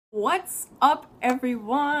What's up,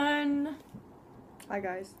 everyone? Hi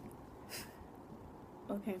guys.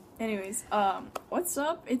 Okay. Anyways, what's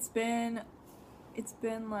up? It's been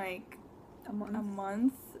like A month. a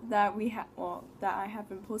month that that I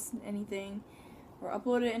haven't posted anything or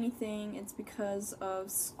uploaded anything. It's because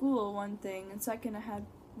of school, one thing, and second, I had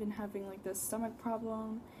been having like this stomach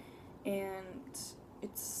problem, and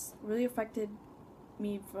it's really affected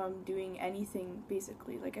me from doing anything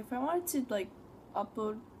basically. Like if I wanted to like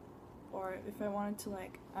upload or if I wanted to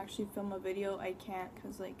like actually film a video, I can't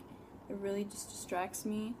because like it really just distracts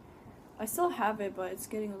me. I still have it, but it's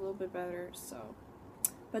getting a little bit better. So,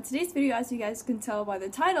 but today's video, as you guys can tell by the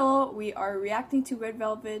title, we are reacting to Red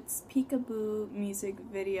Velvet's Peekaboo music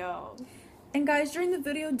video. And guys, during the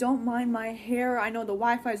video, don't mind my hair. I know the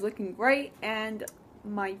Wi-Fi is looking great, and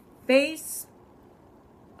my face,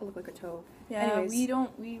 I look like a toe. Yeah, anyways.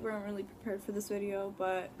 we weren't really prepared for this video,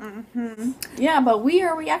 but yeah, but we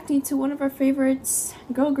are reacting to one of our favorites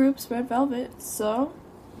girl groups, Red Velvet. So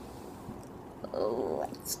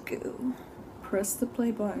let's go. Press the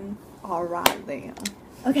play button. Alright then.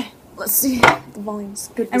 Okay, let's see. The volume's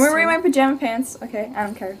good. I'm wearing my pajama pants. Okay, I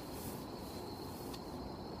don't care.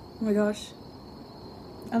 Oh my gosh.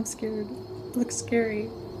 I'm scared. It looks scary.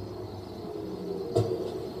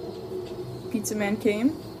 Pizza Man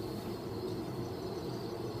came.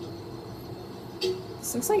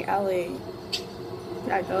 This looks like LA.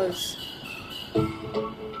 Yeah, it does.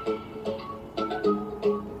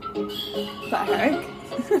 The heck?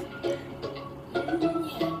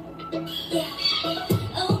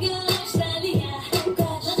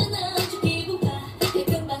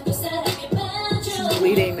 She's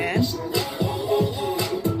bleeding, man.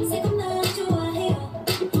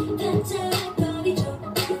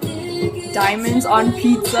 Diamonds on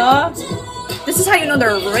pizza. This is how you know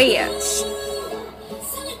they're rich.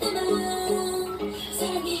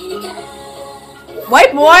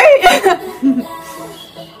 White boy!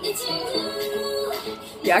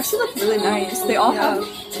 You actually look really nice. They all have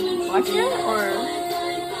black hair or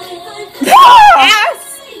Yes!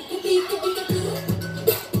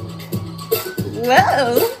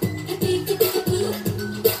 whoa!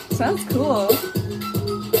 Sounds cool.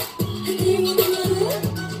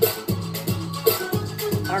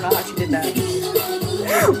 I don't know how she did that.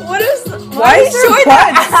 What is Why is your your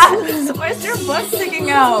butt? Why is your butt sticking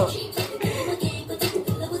out?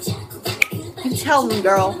 You tell them,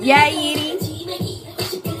 girl. Yeah, Yeti.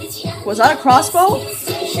 Was that a crossbow?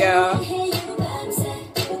 Yeah.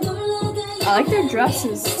 I like their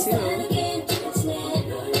dresses too.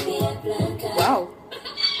 Wow.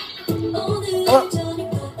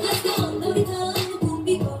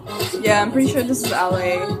 Yeah, I'm pretty sure this is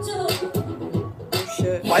LA. Oh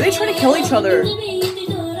shit. Why are they trying to kill each other?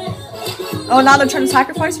 Oh, now they're trying to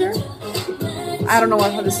sacrifice her? I don't know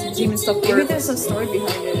how this demon stuff works. Maybe there's a story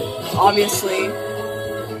behind it. Obviously.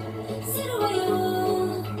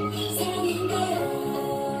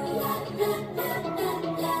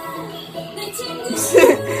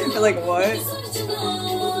 They're like, what?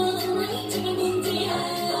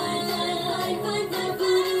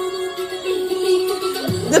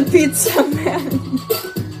 The pizza man.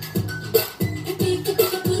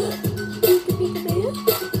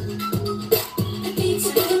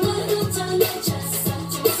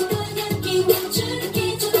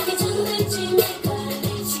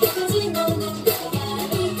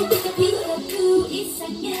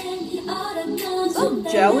 Oh,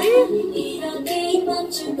 jelly?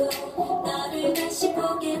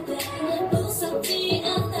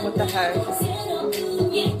 What the heck?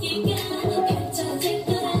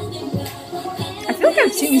 I feel like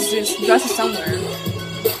I've seen these dresses somewhere.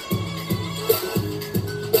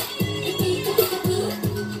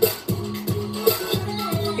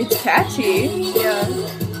 It's catchy. Yeah.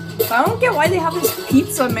 But I don't get why they have this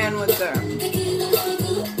pizza man with them.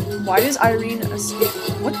 Why does Irene escape?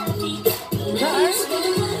 What? Is that Irene?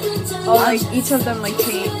 Oh, like each of them like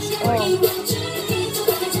changed. Oh.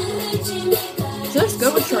 She looks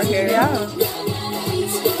good with short hair. Yeah.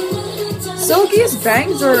 Silky's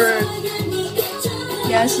bangs are.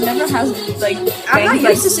 Yeah, she never has like bangs. I'm not used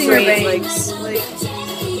like, to seeing her straight, bangs. Like.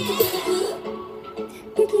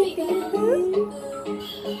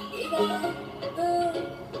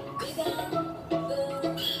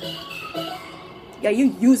 Yeah,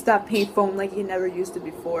 you use that paint foam like you never used it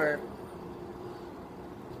before.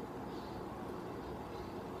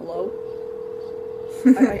 Hello?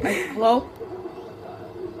 Hello?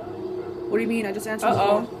 What do you mean? I just answered the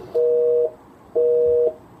phone.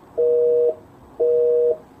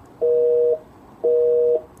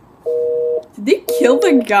 Did they kill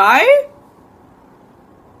the guy?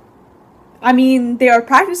 I mean, they are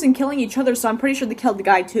practicing killing each other, so I'm pretty sure they killed the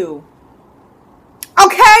guy too.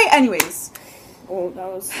 Okay, anyways. Oh, that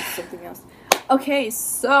was something else. Okay,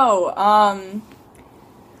 so,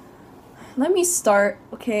 let me start,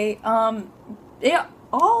 okay?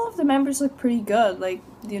 All of the members look pretty good. Like,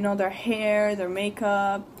 you know, their hair, their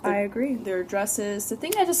makeup. I agree. Their dresses. The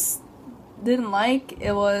thing I just didn't like,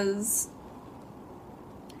 it was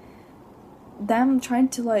them trying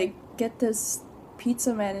to, like, get this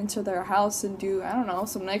pizza man into their house and do, I don't know,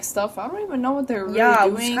 some next stuff. I don't even know what they're really doing. I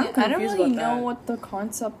was kind of confused I don't really about know that. what the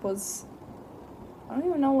concept was. I don't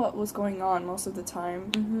even know what was going on most of the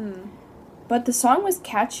time. Mm-hmm. But the song was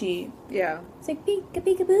catchy. Yeah. It's like, peeka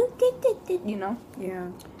peeka boo, you know? Yeah.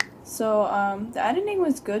 So, the editing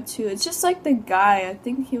was good too. It's just like the guy, I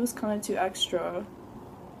think he was kind of too extra.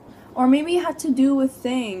 Or maybe it had to do with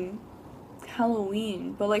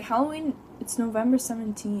Halloween. But like, Halloween, it's November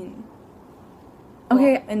 17.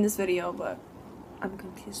 Okay. Well, in this video, but I'm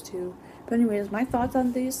confused too. But anyways, my thoughts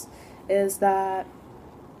on this is that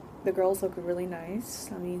the girls look really nice.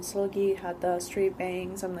 I mean, Seulgi had the straight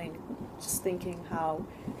bangs. I'm like, just thinking how,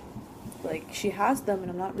 like, she has them,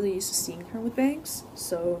 and I'm not really used to seeing her with bangs,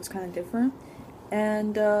 so it's kind of different.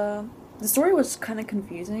 And the story was kind of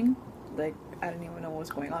confusing. Like, I didn't even know what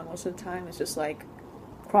was going on most of the time. It's just like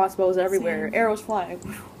crossbows everywhere, Same. arrows flying,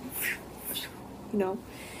 you know.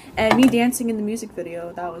 And me dancing in the music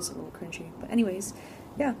video, that was a little cringy. But anyways,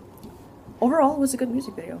 yeah. Overall, it was a good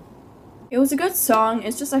music video. it was a good song.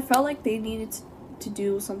 It's just I felt like they needed to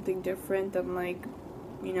do something different than, like,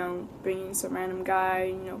 you know, bringing some random guy,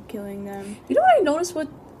 you know, killing them. You know what I noticed with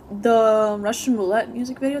the Russian roulette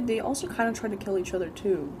music video? They also kind of tried to kill each other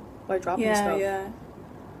too by dropping stuff. Yeah.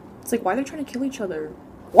 It's like, why are they trying to kill each other?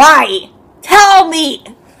 Why? Tell me!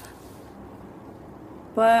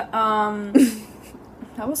 But,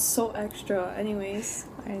 that was so extra. Anyways.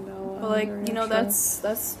 I know. But, like, you know, that's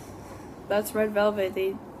Red Velvet.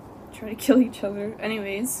 They try to kill each other.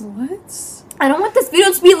 Anyways. What? I don't want this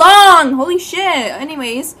video to be long! Holy shit!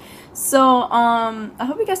 Anyways. So, I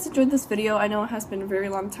hope you guys enjoyed this video. I know it has been a very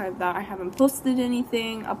long time that I haven't posted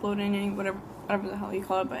anything, uploaded anything, whatever the hell you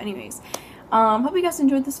call it. But anyways. Hope you guys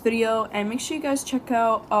enjoyed this video. And make sure you guys check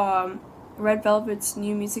out, Red Velvet's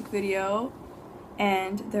new music video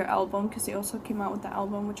and their album, because they also came out with the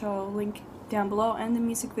album, which I'll link down below, and the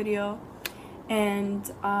music video. And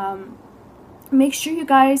make sure you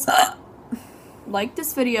guys like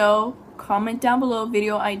this video, comment down below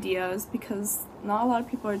video ideas, because not a lot of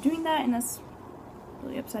people are doing that, and that's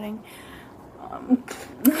really upsetting.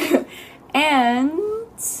 And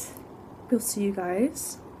We'll see you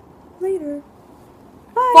guys later.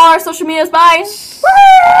 for our social medias,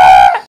 bye!